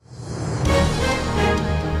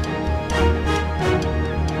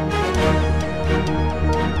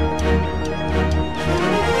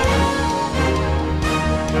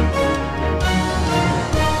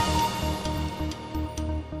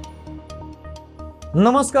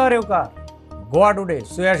नमस्कार येवकार गोवा टुडे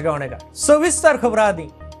सुयश गावणेकर सविस्तर खबरां आदी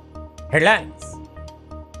हेडलायन्स।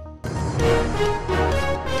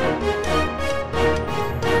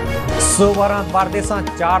 स वरांत बार्देसांत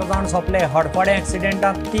 4 जाण सोंपले। हडफडे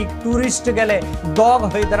एक्सिडेंटांत 3 टुरिस्ट गेले। दोग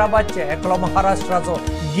हैदराबादचे, एकलो महाराष्ट्राचो।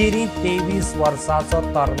 गिरी 23 वर्सांचो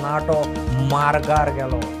तरणाटो मार्गार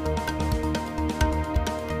गेलो।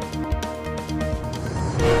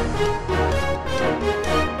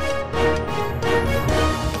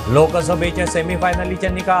 लोकसभेचे सेमीफायनलीचे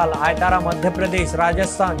निकाल आयतारा मध्य प्रदेश,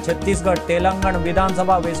 राजस्थान, छत्तीसगड, तेलंगण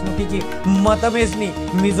विधानसभा वेंचणुकीची मतमेजणी।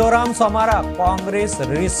 मिझोराम सोमारा काँग्रेस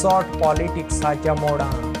रिसॉर्ट पॉलिटिक्साच्या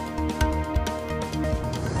मोडान।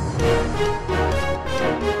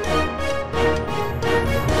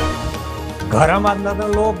 घरां बांदतना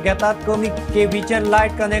लोक घेतात कमी केबीचे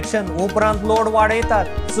लायट कनेक्शन, उपरांत लोड वाडयतात।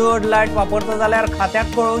 चड लायट वापरता जाल्यार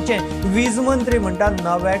खात्याक कळोवचें। वीज मंत्री म्हणटात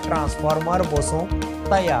नवे ट्रान्सफॉर्मर बसोवंक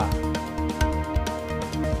तयार।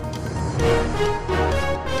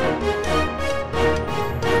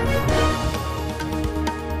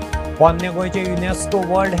 पोन्ने गोंयचे युनेस्को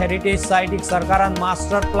वर्ल्ड हेरिटेज सायटीक सरकारान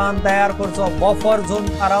मास्टर प्लान तयार करचो, बफर झोन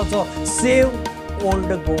थारावचो। Save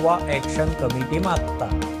old Goa action committee मागता।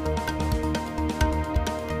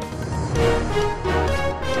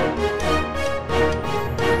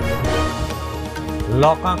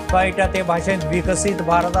 लोकांक कळटा ते भाशेंत विकसीत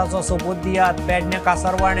भारताचो सोपूत दियात। पेडणे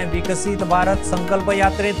कासारवाडे विकसीत भारत संकल्प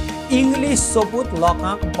यात्रेंत इंग्लीश सोपूत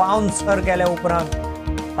लोकांक बाउन्सर केले उपरांत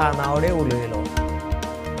तानावडे उलयलो।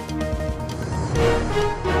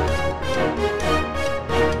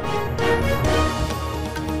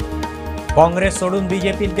 काँग्रेस सोडून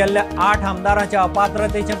बीजेपीत गेल्ल्या 8 आमदारांच्या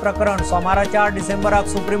अपात्रतेचे प्रकरण सोमारा 4 डिसेंबराक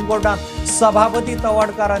सुप्रीम कोर्टात सभापती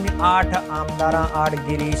तवडकार आनी 8 आमदारां आड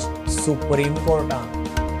गिरीश सुप्रीम कोर्टात।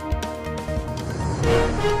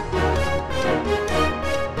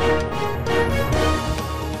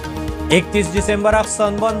 एकतीस डिसेंबराक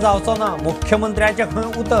सनबर्न जावचो ना, मुख्यमंत्र्याचे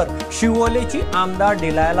खंय उतर। शिवोलेची आमदार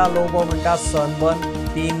डिलायला लोबो म्हणटा सनबर्न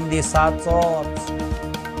 3 दिसाचोच।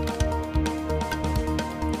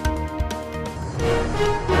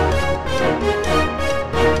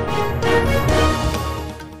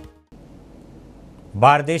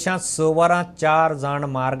 बार्देशांत 6 वरांत 4 जाण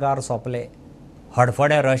मार्गार सोंपले।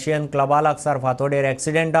 हडफडे रशियन क्लबा लागसार फातोडेर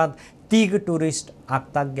एक्सिडेंटांत 3 टुरिस्ट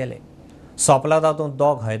आगताक गेले। सोंपला तातूंत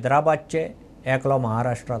 2 हैदराबादचे, एकलो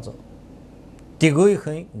महाराष्ट्राचो। तिगूय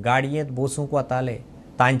खंय गाडयेंत बसूंक वताले।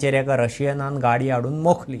 तांचेर एका रशियनान गाडी हाडून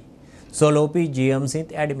मोखली। चलोवपी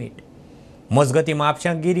जीएमसींत एडमीट। मजगती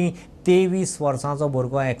म्हापशां गिरी 23 वर्सांचो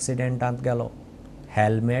भुरगो एक्सिडेंटांत गेलो।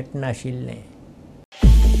 हेल्मेट नाशिल्लें।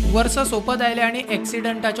 वर्स सोंपत आयले आनी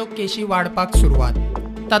एक्सिडंटाच्यो केशी वाडपाक सुरवात।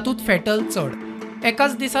 तातूंत फेटल चड।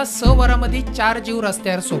 एकाच दिसा 6 वरां मदीं 4 जीव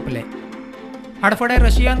रस्त्यार सोंपले। हाडफडे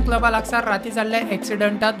रशियन क्लबा लागसार राती जाल्ल्या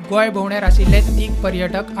एक्सिडंटांत गोंय भोंवडेर आशिल्ले 3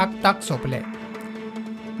 पर्यटक आगताक सोंपले।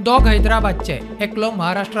 2 हैदराबादचे, एकलो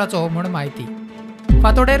महाराष्ट्राचो म्हूण म्हायती।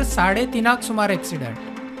 फातोडेर 3:30 सुमार एक्सिडंट।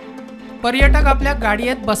 पर्यटक आपल्या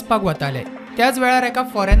गाडयेंत बसपाक वताले। त्याच वेळार एका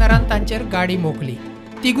फॉरेनरान तांचेर गाडी मोखली।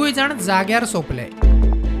 तिगूय जाण जाग्यार सोंपले।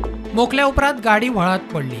 मोखल्या उपरांत गाडी व्हळांत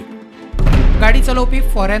पडली। गाडी चलोवपी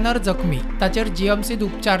फॉरेनर जखमी, ताचेर जीएमसीत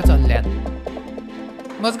उपचार चल्ल्यात।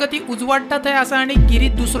 मजगती उजवाडटा थंय आसा आनी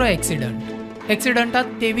गिरीत दुसरो एक्सिडंट। एक्सिडंटांत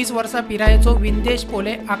 23 वर्सां पिरायेचो विंदेश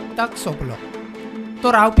पोले आगताक सोंपलो।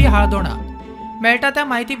 तो रावपी हाळदोणा। मेळटा त्या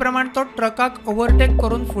म्हायती प्रमाण तो ट्रकाक ओव्हरटेक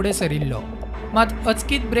करून फुडें सरिल्लो, मात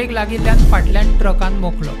अचकीत ब्रेक लागिल्ल्यान फाटल्यान ट्रकान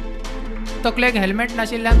मोखलो। तकलेक हेल्मेट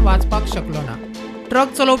नाशिल्ल्यान वाचपाक शकलो ना।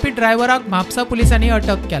 ट्रक चलोवपी ड्रायव्हराक म्हापसा पुलिसांनी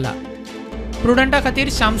अटक केला। प्रुडंटा खातीर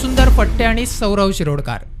श्यामसुंदर फट्टे आनी सौरव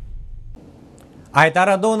शिरोडकार।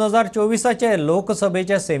 आयतारा 2024चे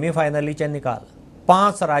लोकसभेचे सेमीफायनलीचे निकाल।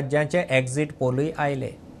 5 राज्यांचे एक्झिट पोलूय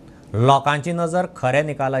आयले। लोकांची नजर खऱ्या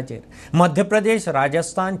निकालाचेर। मध्य प्रदेश,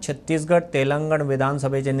 राजस्थान, छत्तीसगड, तेलंगण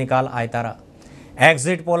विधानसभेचे निकाल आयतारा।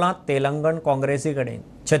 एक्झिट पोलांत तेलंगण काँग्रेसी कडेन,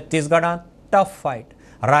 छत्तीसगडांत टफ फायट।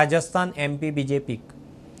 राजस्थान एमपी बीजेपीक।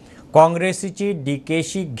 काँग्रेसीची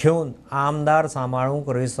डीकेशी घेवन आमदार सांबाळूंक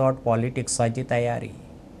रिसॉर्ट पॉलिटिक्साची तयारी।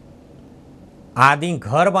 आदीं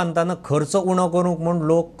घर बांदतना खर्च उणो करूंक म्हूण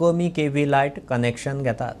लोक कमी केवी लायट कनेक्शन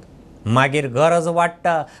घेतात। मागीर गरज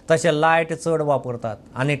वाडटा तशें लायट चड वापरतात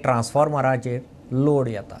आनी ट्रान्सफॉर्मराचेर लोड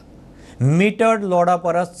येता। मिटर्ड लोडा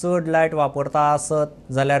परस चड लायट वापरता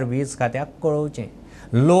आसत जाल्यार वीज खात्याक कळोवचें।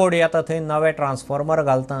 लोड येता थंय नवे ट्रान्सफॉर्मर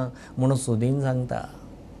घालता म्हणून सुदीन सांगता।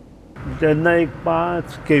 जेन्ना एक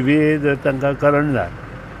 5 kVA जर तांकां करंट जाय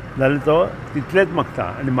जाल्यार तो तितलेच मागता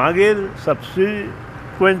आनी मागीर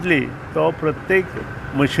सबसिक्वेंटली तो प्रत्येक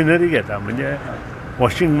मशिनरी घेता, म्हणजे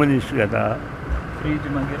वॉशिंग मशीन घेता,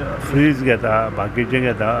 फ्रीज घेता बाकीचे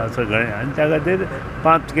घेता सगळें आनी त्या खातीर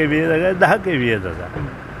 5 kVA जाग्यार 10 kVA जाता.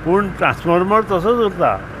 पूण ट्रान्सफॉर्मर तसोच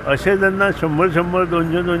उरता. अशें जेन्ना 100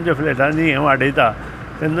 200 फ्लॅटांनी हें वाडयता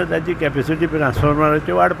तेन्ना ताची कॅपेसिटी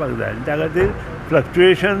ट्रान्सफॉर्मराची वाडपाक जाय आनी त्या खातीर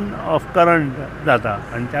फ्लक्च्युएशन ऑफ करंट जाता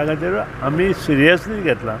आनी त्या खातीर आमी सिरियसली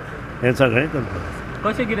घेतलां हें सगळें करता.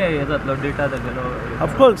 कशें कितें हें जातलो डेटा तागेलो?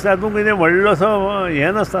 ऑफकोर्स तातूंत कितें व्हडलोसो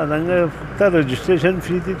हें नासता. तांकां फक्त रजिस्ट्रेशन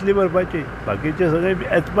फी तितली भरपाची, बाकीचे सगळें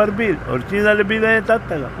एज पर बील. हरशीं जाल्यार बिलां येतात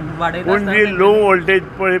ताका. पूण जी लो वोल्टेज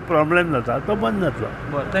पळय प्रॉब्लेम जाता तो बंद जातलो.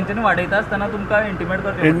 तेंच्यांनी वाडयता आसतना तुमकां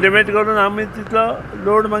इंटिमेट करून आमी तितलो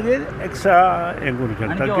लोड मागीर एक्स्ट्रा हें करूं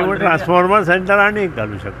शकता किंवा ट्रान्सफॉर्मर सेंटर आनी एक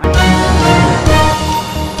घालूं शकता.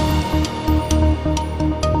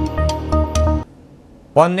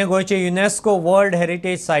 पोन्ने गोंयचे युनेस्को वर्ल्ड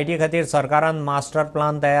हेरिटेज सायटी खातीर सरकारान मास्टर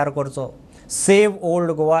प्लान तयार करचो. सेव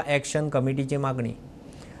ओल्ड गोवा एक्शन कमिटीची मागणी.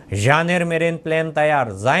 जानेर मेरेन प्लॅन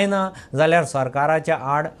तयार जायना जाल्यार सरकाराच्या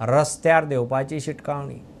आड रस्त्यार देवपाची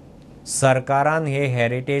शिटकावणी. सरकारान हे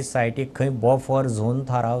हेरिटेज सायटीक खंय बफर झोन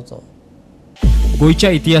थारावचो. गोंयच्या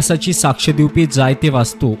इतिहासाची साक्ष दिवपी जायते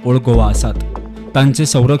वास्तू ओल्ड गोवा आसात. तांचे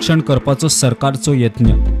संरक्षण करपाचो सरकारचो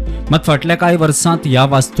यत्न. मात फाटल्या कांय वर्सांत ह्या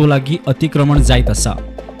वास्तू लागीं अतिक्रमण जायत आसा.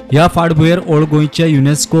 ह्या फाटभुंयेर ओल्ड गोंयच्या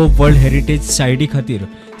युनेस्को वर्ल्ड हेरिटेज सायटी खातीर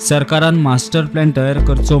सरकारान मास्टर प्लॅन तयार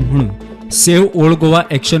करचो म्हणून सेव ओल्ड गोवा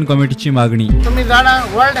एक्शन कमिटीची मागणी. तुम्ही जाणा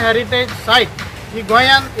वर्ल्ड हेरिटेज सायट ही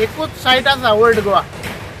गोंयांत एकूच सायट आसा ओल्ड गोवा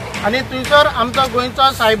आनी थंयसर आमचो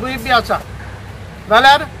गोंयचो सायबूय बी आसा.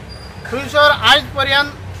 जाल्यार थंयसर आयज पर्यंत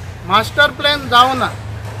मास्टर प्लॅन जावं ना.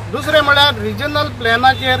 दुसरें म्हळ्यार रिजनल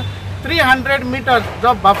प्लॅनाचेर 300 मिटर्स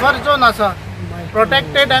जो बफर झोन आसा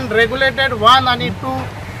प्रोटेक्टेड अँड रेग्युलेटेड 1 आनी 2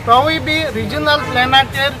 तोवूय बी रिजनल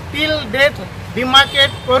प्लॅनाचेर टील डेट डिमार्केट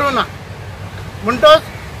करूं ना. म्हणटच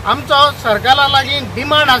आमचो सरकारा लागीं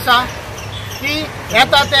डिमांड आसा की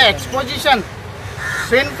येता तें एक्सपोजिशन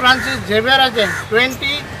सेंट फ्रांसीस झेवियराचें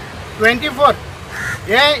 2024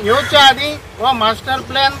 हे येवच्या आदीं हो मास्टर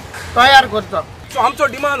प्लॅन तयार करचो. सो आमचो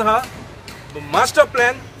डिमांड हा मास्टर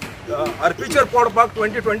प्लॅन आरपीचेर पडपाक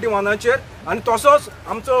 2021चेर आनी तसोच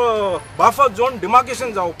आमचो बफर झोन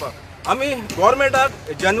डिमार्केशन जावपाक आमी गव्हर्मेंटाक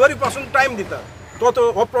जानेवारी पासून टायम दिता.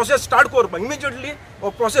 तो हो प्रोसेस स्टार्ट करपाक इमिजिएटली हो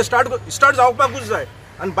प्रोसेस स्टार्ट जावपाकूच जाय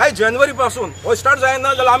आनी बाय जानेवारी पासून हो स्टार्ट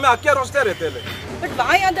जायना जाल्यार आमी आख्या रस्त्यार येतले. But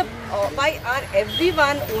why are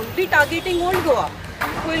everyone only targeting old Goa?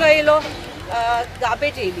 पयलो येयलो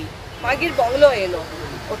गार्बेज येयली, मागीर बंगलो येयलो,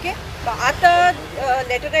 ओके. आता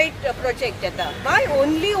लेटराइट प्रोजेक्ट येता. Why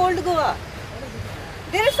only old Goa?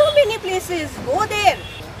 There are so many places. Go there.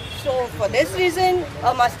 So for this reason,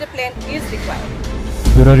 a master plan is required.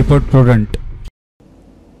 Bureau report Prudent.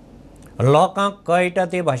 लोकांक कळटा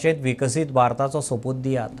ते भाशेंत विकसीत भारताचो सोपूत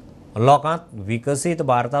दियात. लोकांक विकसीत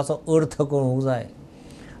भारताचो अर्थ कळूंक जाय.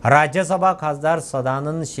 राज्यसभा खासदार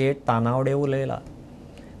सदानंद शेट तानावडे उलयला.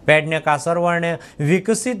 पेडणे कासरवळणे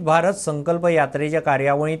विकसीत भारत संकल्प यात्रेच्या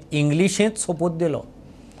कार्यावळींत इंग्लिशींत सोपूत दिलो.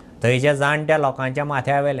 थंयच्या जाणट्या लोकांच्या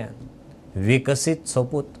माथ्यावेल्यान विकसीत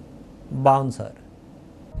सोपूत बाउन्सर.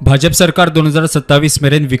 भाजप सरकार 2027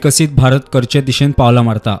 मेरेन विकसीत भारत करचे दिशेन पावलां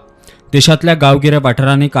मारता. देशातल्या गांवगिऱ्या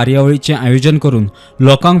वाठारांनी कार्यावळीचें आयोजन करून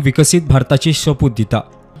लोकांक विकसीत भारताची सोपूत दिता.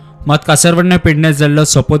 मात कासरवडणे पेडणे जाल्लो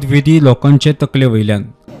सोपतविधी लोकांचे तकले वयल्यान.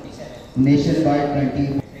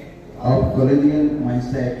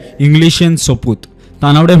 इंग्लिशीन सोपूत.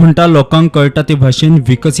 तानावडे म्हणटा लोकांक कळटा ते भाशेन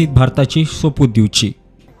विकसीत भारताची सोपूत दिवची.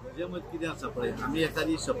 कितें आसा पळय आमी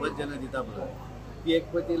एखादी शपथ जेन्ना दिता पळय ती एक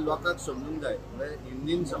पळय ती लोकांक समजूंक जाय. म्हळ्यार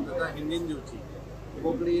हिंदीन समजता हिंदीन दिवची,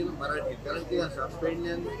 कोंकणीन मराठीन. कारण कितें आसा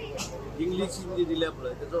पेडण्यान इंग्लिशीन जी दिल्या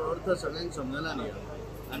पळय तेजो अर्थ सगळ्यांक समजना न्ही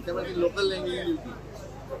आनी त्या ती लोकल लँग्वेजीन दिवची.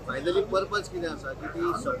 फायनली पर्पज कितें आसा की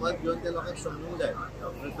ती शपथ घेवन त्या लोकांक समजूंक जाय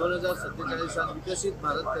 2047 विकसीत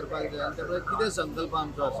भारत करपाक जाय. आनी त्या कितें संकल्प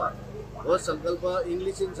आमचो आसा हो संकल्प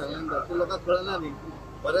इंग्लिशीन सांगल्यान ते लोकांक कळना न्ही.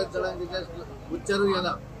 बऱ्याच जाणांक तेजे उच्चारूं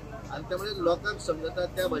येना आनी त्यामुळे लोकांक समजता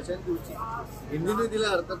त्या भाशेन दिवची. हिंदीनूय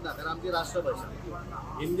दिल्यार हरकत ना कारण आमची राष्ट्रभाषा.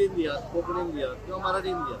 हिंदीन दियात, कोंकणीन दियात किंवा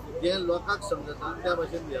मराठीन दियात. जे लोकांक समजता त्या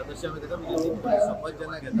भाशेन दियात. तशें आमी ताका विकसीत शपथ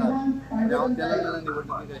जेन्ना घेतात ते हांव तेलंगणा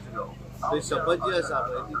निवडणुकीक आशिल्लो थंय शपथ जी आसा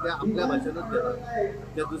पळय ती त्या आपल्या भाशेनूच घेतात,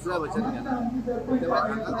 त्या दुसऱ्या भाशेन घेनात. त्यामुळे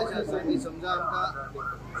हांगा कशें आसा की समजा आमकां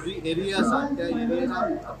जी एरिया आसा त्या एरियेच्या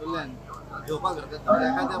हातूंतल्यान घेवपाक हरकत ना.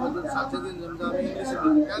 एखाद्या बद्दल 700 दिन समजा आमी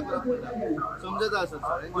इंग्लिशीन काय फरक पडटा समजता आसत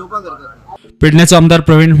सगळें घेवपाक हरकत ना. पेडण्याचो आमदार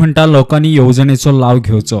प्रवीण म्हणटा लोकांनी येवजणेचो लाव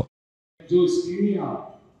घेवचो. ज्यो स्किमी आहा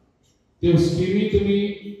त्यो स्किमी तुमी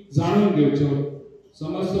जाणून घेवच्यो.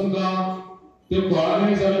 समज तुमकां त्यो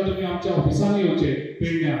कळनाय जाल्यार तुमी आमच्या ऑफिसान येवचे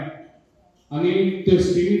पेडण्या आनी त्यो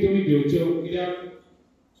स्किमी तुमी घेवच्यो. कित्याक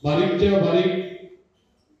बारीकच्या बारीक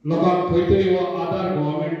लोकांक खंय तरी हो आधार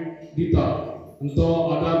गव्हर्नमेंट दिता आनी तो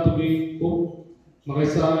आधार तुमी खूब म्हाका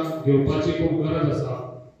दिसता घेवपाची खूब गरज आसा.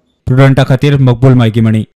 प्रुडंटा खातीर मकबूल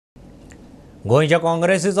मायगीमणी. गोंयच्या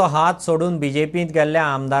काँग्रेसीचो हात सोडून बीजेपींत गेल्ल्या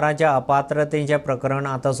आमदारांच्या अपात्रतेचें प्रकरण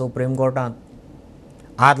आतां सुप्रीम कोर्टांत.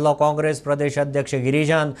 आदलो काँग्रेस प्रदेश अध्यक्ष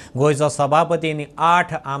गिरीशान गोंयचो सभापतींनी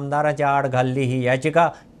 8 आमदारांच्या आड घाल्ली ही याचिका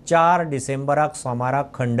 4 डिसेंबराक सोमाराक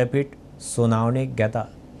खंडपीठ सुनावणेक घेता.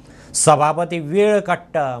 सभापती वेळ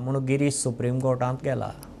काडटा म्हणून गिरीश सुप्रीम कोर्टांत गेला.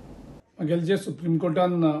 मागीर जे सुप्रीम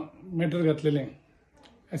कोर्टान मॅटर घातलेलें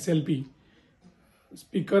SLP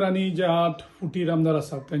स्पीकर आनी जे 8 फुटीर आमदार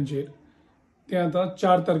आसात तांचेर ते आतां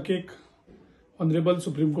 4 तारखेक ऑनरेबल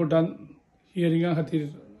सुप्रीम कोर्टान हियरिंगा खातीर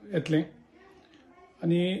येतलें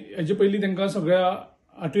आनी हेजे पयलीं तांकां सगळ्या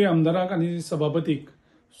 8 आमदारांक आनी सभापतीक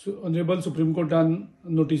ऑनरेबल सुप्रीम कोर्टान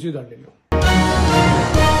नोटीसूय धाडलेल्यो.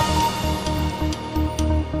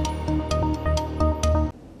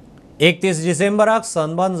 31 डिसेंबराक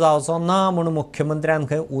सनबर्न जावचो ना म्हणून मुख्यमंत्र्यान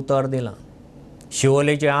खंय उतर दिलां.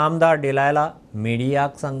 शिवोलेचे आमदार डिलायला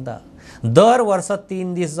मिडियाक सांगता दर वर्सा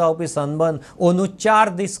 3 दीस जावपी सनबर्न अंदू 4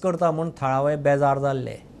 दीस करता म्हूण थळावे बेजार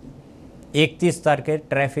जाल्ले. 31 तारखेर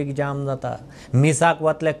ट्रॅफिक जाम जाता. मिसाक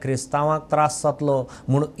वतल्या क्रिस्तांवांक त्रास जातलो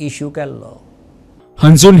म्हूण इश्यू केल्लो.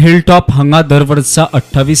 हंजून हिलटॉप हांगा दर वर्सा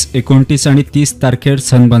 28, 29 आनी 30 तारखेर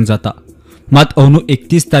सनबर्न जाता. मात अंदू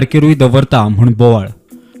 31 तारखेरूय दवरता म्हूण बोवाळ.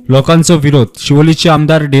 लोकांचो विरोध. शिवोलीचे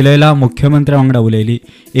आमदार डिलायला मुख्यमंत्र्या वांगडा उलयली.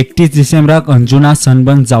 31 डिसेंबराक अंजुना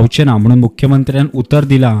सनबर्न जावचें ना म्हणून मुख्यमंत्र्यान उतर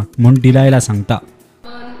दिलां म्हूण डिलायला सांगता.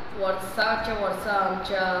 वर्साच्या वर्सा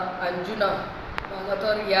आमच्या अंजुना म्हाका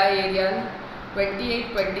तर ह्या एरियान 28,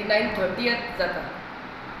 29, 30th जाता.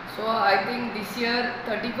 So I think this year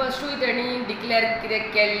 31stूय तेणी डिक्लेअर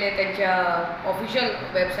कितें केल्लें तेंच्या ऑफिशियल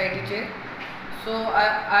वेबसायटीचेर. So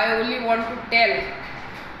I only want to tail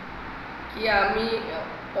की आमी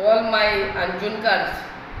all my Anjunkars,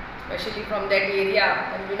 especially from that area,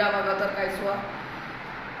 Anjuna Magatar Kaiswa,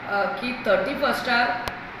 की 31स्टार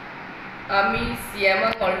आमी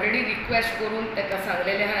CMाक ऑलरेडी रिक्वेस्ट करून ताका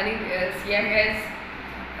सांगलेलें आहा आनी CM हॅज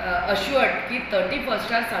अश्युअर्ड की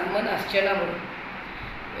 31स्टार सनबर्न आसचें ना म्हणून.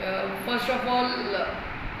 फर्स्ट ऑफ ऑल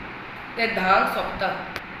ते 10 सोंपता.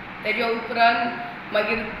 तेज्या उपरांत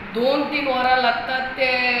मागीर 2-3 वरां लागतात ते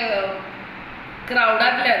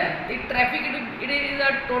क्रावडांतल्यान. ती traffic it is a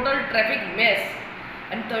total traffic mess.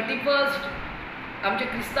 आनी 31st आमचे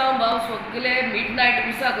क्रिस्तांव भाव सगळे मिडनायट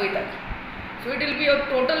मिसाक वयतात. So it will be a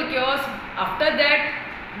total kiosk. After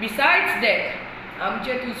that besides that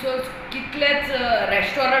आमचे थंयसर कितलेच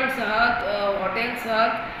रेस्टॉरंट्स आहात, हॉटेल्स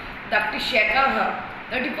आहात, धाकटी शेकां आहात.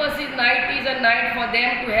 31st is a night for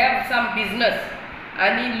them to have some business.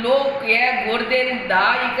 आनी लोक हे गोरदेन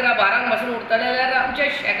 10, 11, 12 पासून उरतले जाल्यार आमच्या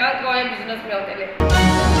शेकांक हे बिजनस मेळटले.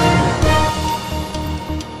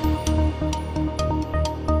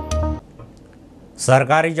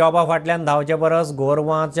 सरकारी जॉबा फाटल्यान धांवचे परस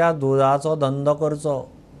गोरवांच्या दुदाचो धंदो करचो.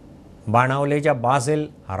 बाणावलेच्या बासील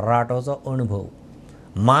राठोचो अणभव.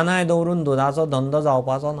 मानाय दवरून दुदाचो धंदो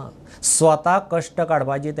जावपाचो ना. स्वता कश्ट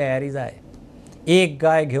काडपाची तयारी जाय. एक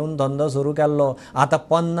गाय घेवन धंदो सुरू केल्लो. आतां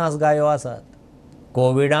 50 गायो आसात.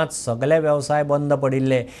 कोविडांत सगळे वेवसाय बंद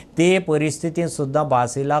पडिल्ले. ते परिस्थितींत सुद्दां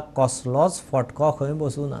बासिलाक कसलोच फटको खंय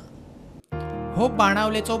बसूं ना. हो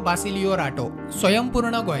बाणावलेचो बासिलियो राठो,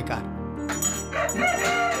 स्वयंपूर्ण गोंयकार.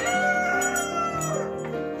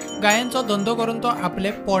 गायांचो धंदो करून तो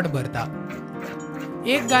आपले पोट भरता.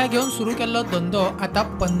 एक गाय घेवन सुरू केल्लो धंदो आतां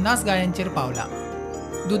 50 गायांचेर पावला.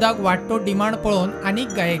 दुधाक वाडटो डिमांड पळोवन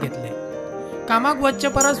आनीक गाये घेतले. कामाक वचचे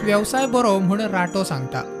परस वेवसाय बरो म्हूण राठो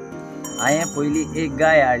सांगता. हांवें पयलीं एक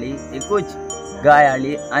गाय हाडली, एकूच गाय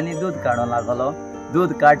हाडली आनी दूद काडूंक लागलो.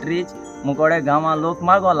 दूद काडटरीच मुकोडे गांवां लोक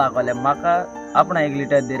मागो लागले, म्हाका आपणा 1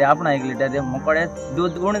 लिटर दे रे, आपणा 1 लिटर दे. मुकोडे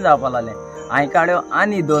दूद उणें जावपा लागलें. हांवें काडयो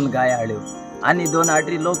आनी 2 गाय हाडल्यो. आनी 2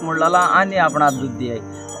 हाडटरी लोक म्हणलो आनी आपणा दूद दिये.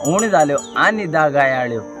 उणें जाल्यो आनी 10 गाय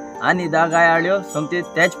हाडल्यो. आनी 10 गाय हाडल्यो. सोमती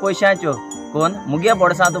तेच पयशांच्यो कोण मुगे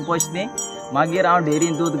बोडसांत पयशे न्ही. मागीर हांव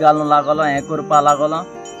डेरीन दूद घालूंक लागलो, हें करपा लागलो.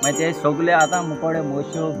 मागीर ते सगळे आतां मुकोडे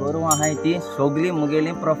म्हश्यो गोरवां आहाय ती सगळीं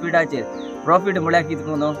मुगेलीं प्रॉफिटाचेर. प्रॉफीट म्हळ्यार कितें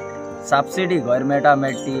म्हणून सबसिडी गव्हर्मेंटा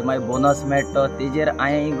मेळटी, मागीर बोनस मेळटा. तेजेर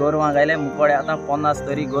हांवें ही गोरवां घायले. मुकोडे आतां 50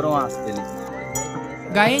 तरी गोरवां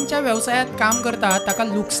आसतलीं. गायींच्या वेवसायांत काम करता ताका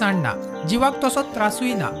लुकसाण ना, जिवाक तसो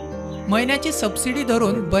त्रासूय ना. म्हयन्याची सबसिडी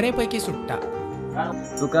धरून बरेपैकी सुट्टा.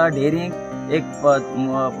 तुका डेरींक एक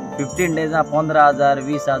 15 डेजां 15,000,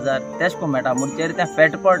 20,000 तेश को मेळटा. म्हणचेर तें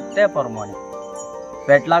फॅट पड ते प्रमाणे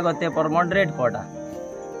फॅट लागो ते प्रमाणे रेट पडटा.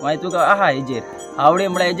 मागीर तुका आहा हेजेर आवडी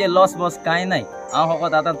म्हळ्यार हेजेर लॉस बॉस कांय नाय. हांव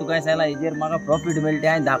फकत आतां तुका सांगलां हेजेर म्हाका प्रॉफीट मेळटा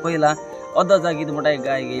हांवें दाखयलां. अर्दो जागीत म्हणटा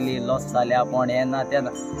गाय गेली लॉस जाल्या पण येना तेन्ना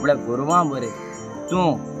म्हळ्यार गोरवां बरें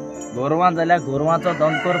तूं गोरवां जाल्यार गोरवांचो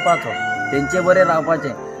धंदो करपाचो तेंचे बरें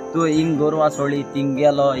रावपाचें तूं हिंग गोरवां सोडली थिंग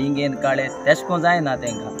गेलो हिंगेन काडलें तेश कोन जायना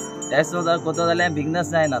तेंकां तेश कोतो जाल्यार बिजनस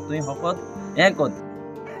जायना तुवें फकत हें कोत.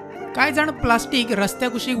 कांय जाण प्लास्टीक रस्त्या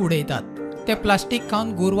कुशीक उडयतात ते प्लास्टीक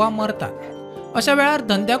खावन गोरवां मरतात अशा वेळार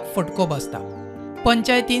धंद्याक फटको बसता.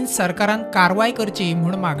 पंचायतीन सरकारान कारवाय करची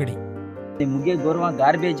म्हूण मागणी. मुगे गोरवां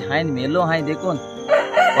गार्बेज हायन मेलो हाय देखून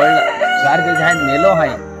गार्बेज हायन मेलो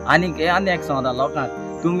हाय आनी एक सांगता लोकांक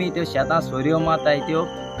तुमी त्यो शेतां सोऱ्यो माताय त्यो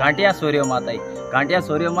कांट्या सोऱ्यो माताय कांट्या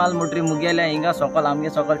सोऱ्यो माल म्हणटरी मुगेले हिंगा सकल आमगे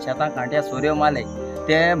सकल शेतां कांट्या सोऱ्यो माले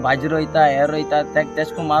ते भाजी रोयता हेर रोयता तेक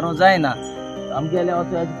तेशको मारूं जायना आमगेले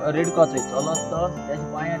रेडको चलो तो तेजे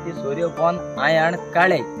पांयां ती सोऱ्यो पोवन हांय हाड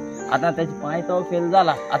काडले आतां तेजे पांय तो फेल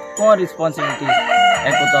जाला आतां कोण रिस्पॉन्सिबिलिटी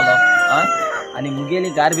हें कोतलो आं आनी मुगेली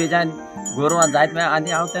गार्बेजान गोरवां जायत मेळ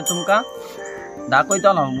आनी हांव तें तुमकां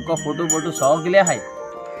दाखयतलो मुको फोटो सगले आहाय.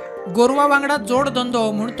 गोरवां वांगडा जोड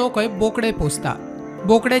धंदो म्हूण तो खंय बोकडे पोसता.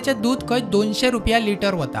 बोकड्याचें दूद खंय 200 रुपया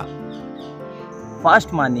लिटर वता.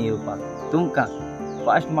 फास्ट मानी येवपाक तुमकां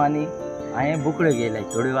फास्ट मानी हांवें बोकड्यो गेले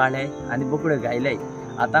थोड्यो वाडले आनी बोकड्यो गायले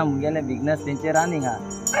आतां मुगेले बिजनस तेंचेर रनिंग आहा.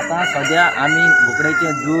 आतां सद्या आमी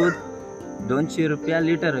बोकड्याचें दूद 200 रुपया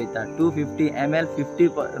लिटर वयता 250 ml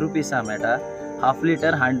 50 रुपीसा मेळटा हाफ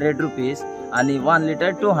लिटर 100 रुपीज आनी 1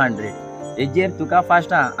 लिटर 200 हेजेर तुका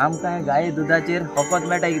फास्ट आहा. आमकां गाये दुदाचेर फकत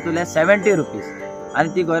मेळटा कितले 70 रुपीज आनी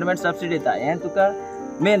ती गव्हर्मेंट सबसिडी दिता हें तुका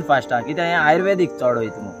मेन फास्ट आहा कित्याक हें आयुर्वेदीक चड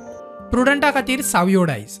वयता मग. प्रुडंटा खातीर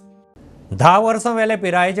सावयोडायज. 10 वर्सां वेले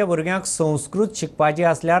पिरायेच्या भुरग्यांक संस्कृत शिकपाची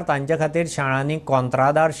असल्यार तांचे खातीर शाळांनी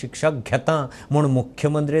कंत्राटदार शिक्षक घेता म्हूण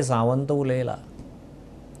मुख्यमंत्री सावंत उलयला.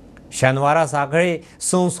 शेनवारा सांखळी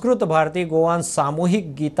संस्कृत भारती गोवान सामुहीक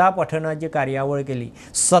गिता पठणाची कार्यावळ केली.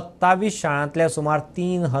 27 शाळांतल्या सुमार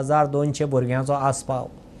 3200 भुरग्यांचो आस्पाव.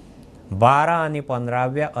 12 आनी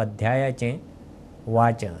 15व्या अध्यायाचें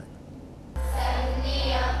वाचन.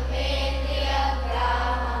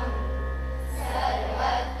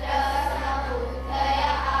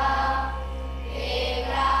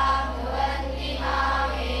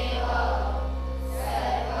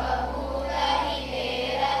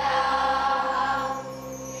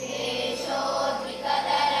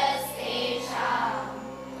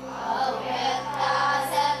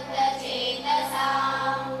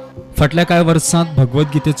 फाटल्या कांय वर्सांत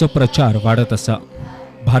भगवद्गीतेचो प्रचार वाडत आसा.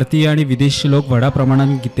 भारतीय आनी विदेशी लोक व्हडा प्रमाणात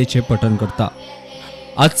गीतेचें पठण करता.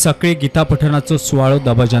 आज सकाळी गीता पठणाचो सुवाळो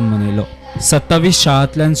दबाजान मनयलो. 27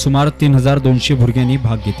 शाळांतल्यान सुमार 3200 भुरग्यांनी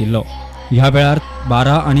भाग घेतिल्लो. ह्या वेळार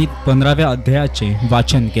 12 आनी 15व्या अध्यायाचें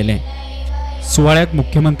वाचन केलें. सुवाळ्याक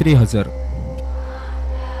मुख्यमंत्री हजर.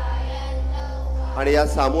 आणि या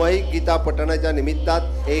सामुदायिक गीता पठणाच्या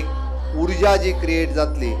निमित्तात एक ऊर्जा जी क्रिएट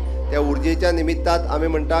जातली त्या ऊर्जेच्या निमित्तात आम्ही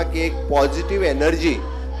म्हणटा की एक पॉझिटिव्ह एनर्जी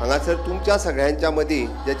हांगासर तुमच्या सगळ्यांच्या मदीं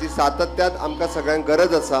ज्याची सातत्यात आमकां सगळ्यांक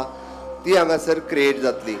गरज आसा ती हांगासर क्रिएट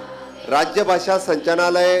जातली. राज्य भाषा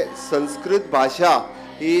संचालनालय संस्कृत भाषा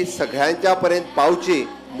ही सगळ्यांच्या पर्यंत पावची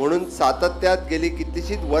म्हणून सातत्यात गेली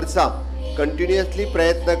कितलीशीच वर्सां कंटिन्युअसली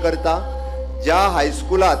प्रयत्न करता. ज्या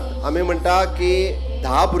हायस्कुलात आमी म्हणटा की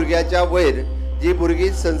 10 भुरग्याच्या वयर जी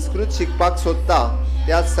भुरगीं संस्कृत शिकपाक सोदता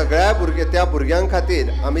त्या सगळ्या त्या भुरग्यां खातीर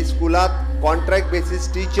आमी स्कुलात कॉन्ट्रॅक्ट बेसीस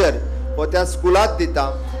टिचर हो त्या स्कुलात दिता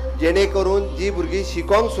जेणे करून जी भुरगीं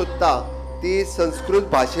शिकोंक सोदता ती संस्कृत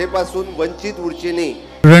भाशे पासून वंचित उरची न्ही.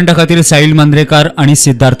 स्टुडंटा खातीर साहिल मांद्रेकार आणि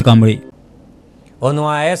सिद्धार्थ कांबळी. अंदू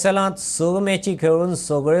ISLांत 6 मॅची खेळून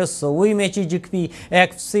सगळ्यो 6 मॅची जिखपी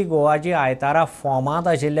FC गोवाची आयतारा फॉर्मांत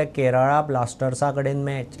आशिल्ल्या केरळा ब्लास्टर्सा कडेन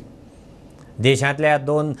मॅच. देशांतल्या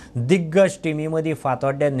 2 दिग्गज टिमी मदीं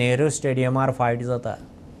फातोड्ड्या नेहरू स्टेडियमार फायट जाता.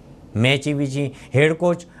 मॅची विशीं हेड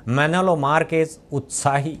कोच मॅनलो मार्केज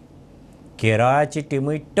उत्साही. केरळाची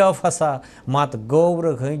टिमूय टफ आसा मात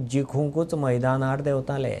गौर खंय जिखूंकूच मैदानार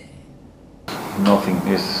देंवताले. Nothing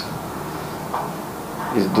is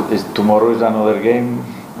tomorrow is another game.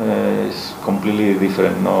 It's completely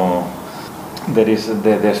different. No, there is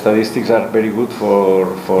the statistics are very good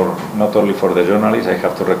for not only for the journalists. I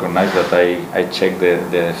have to recognize that I check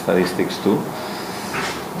the statistics too.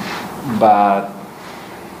 But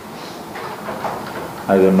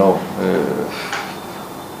I don't know.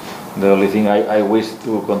 The only thing I wish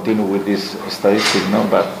to continue with this statistic, no,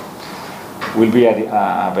 but will be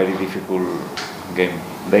a very difficult game.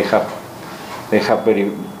 They have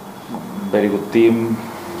very good team.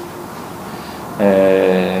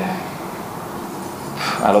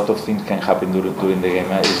 A lot of things can happen during the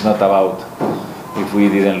game. It's not about if we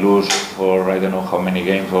didn't lose for I don't know how many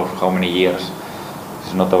games or how many years.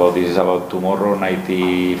 It's not about this. It's about tomorrow,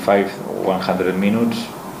 95, 100 minutes.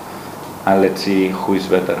 and let's see who is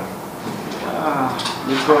better.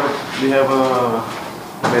 Because we have a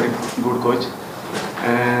very good coach,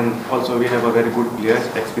 and also we have a very good players,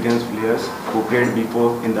 experienced players who played before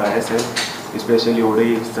in the ISL, especially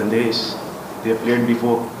Odi, Sandesh. They played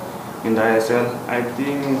before in the ISL. I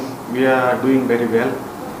think we are doing very well.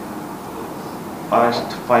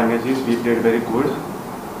 Past 5 matches we played very good.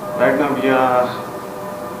 Right now we are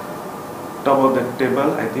top of the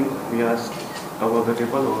table. I think we are top of the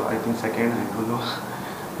table, or I think second, I don't know.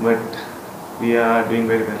 But we are doing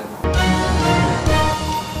very well.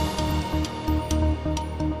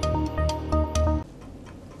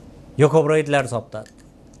 ह्यो खबरो इतल्यार सोंपतात.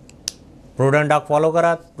 प्रुडंटाक follow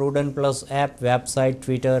करात. Prudent plus app, website,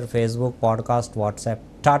 Twitter, Facebook, podcast, WhatsApp,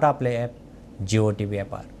 Tata play app, Jio TV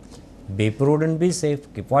ॲपार. Be Prudent, be safe,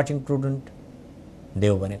 keep watching Prudent.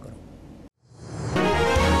 देव बरें करूं.